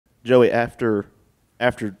Joey, after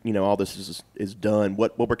all this is done,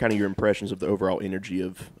 what were kind of your impressions of the overall energy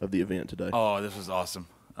of the event today? Oh, this was awesome.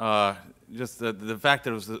 Just the fact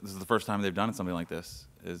that this is the first time they've done something like this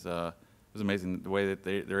was amazing. The way that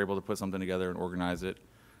they're able to put something together and organize it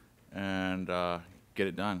and get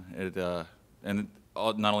it done.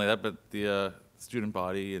 Not only that, but the student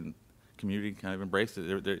body and community kind of embraced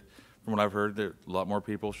it. From what I've heard, a lot more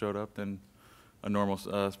people showed up than a normal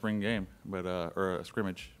spring game, but or a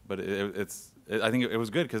scrimmage. But I think it was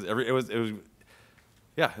good because it was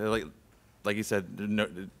yeah, like you said,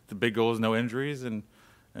 the big goal is no injuries and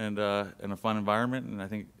a fun environment, and I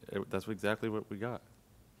think that's exactly what we got.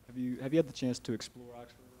 Have you had the chance to explore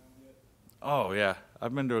Oxford around yet? Oh yeah,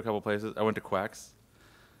 I've been to a couple places. I went to Quack's,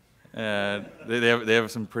 and they have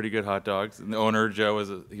some pretty good hot dogs. And the owner Joe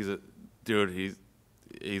he's a dude.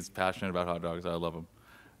 He's passionate about hot dogs. I love him.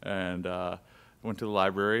 And went to the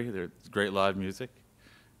library. There's great live music,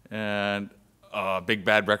 and big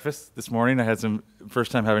bad breakfast this morning. I had some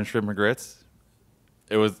first time having shrimp and grits.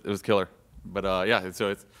 It was killer. But yeah,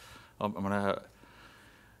 so I'm gonna have,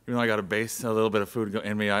 even though I got a little bit of food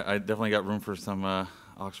in me, I definitely got room for some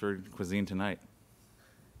Oxford cuisine tonight.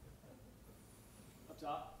 Up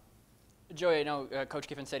top. Joey, I know Coach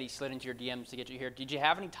Kiffin said he slid into your DMs to get you here. Did you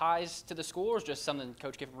have any ties to the school, or is just something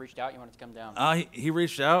Coach Kiffin reached out, you wanted to come down? He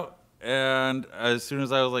reached out, and as soon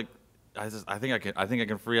as I was like, I think I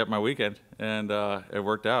can free up my weekend, and it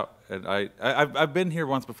worked out. And I've been here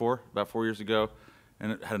once before, about 4 years ago,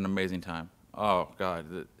 and had an amazing time. Oh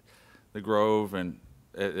God, the Grove, and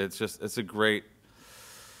it's a great.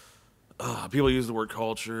 People use the word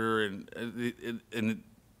culture, and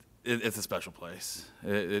it's a special place.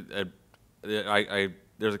 There's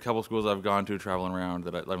a couple schools I've gone to traveling around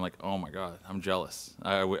that I'm like, oh my God, I'm jealous.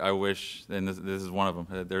 I wish, and this is one of them.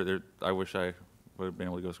 I wish I would have been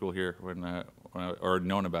able to go to school here or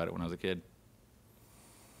known about it when I was a kid.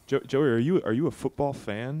 Joey, are you a football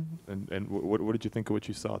fan? And what did you think of what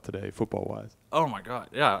you saw today, football wise? Oh my God,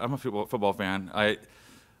 yeah, I'm a football fan. I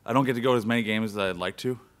don't get to go to as many games as I'd like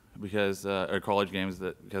to because or college games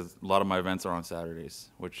because a lot of my events are on Saturdays,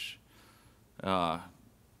 which it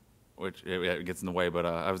gets in the way. But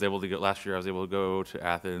I was able to go last year. I was able to go to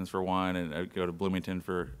Athens for one, and I'd go to Bloomington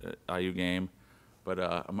for an IU game. But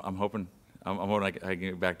I'm hoping I can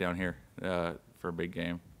get back down here for a big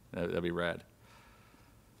game. That'd be rad.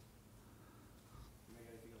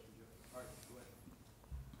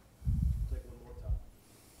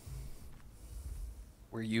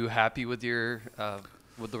 Were you happy with your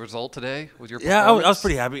with the result today? With your Yeah, performance? I was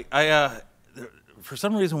pretty happy. For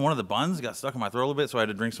some reason, one of the buns got stuck in my throat a little bit, so I had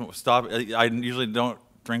to drink some. I usually don't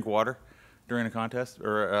drink water during a contest,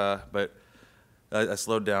 but I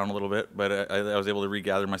slowed down a little bit. But I was able to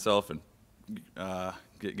regather myself and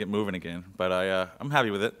get moving again. But I'm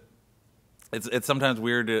happy with it. It's sometimes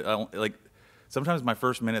weird to, sometimes my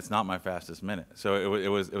first minute's not my fastest minute, so it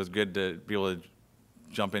was good to be able to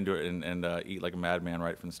jump into it and eat like a madman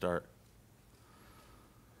right from the start.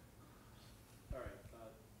 All right.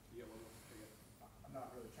 You got one more? I'm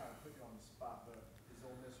not really trying to put you on the spot, but is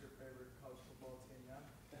Ole Miss your favorite college football team now?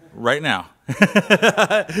 Right now,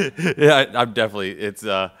 yeah, I'm definitely it's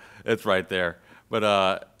right there.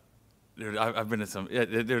 But dude, I've been to some. Yeah,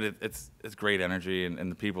 dude, it's great energy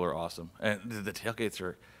and the people are awesome, and the tailgates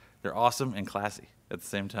they're awesome and classy at the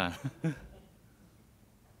same time.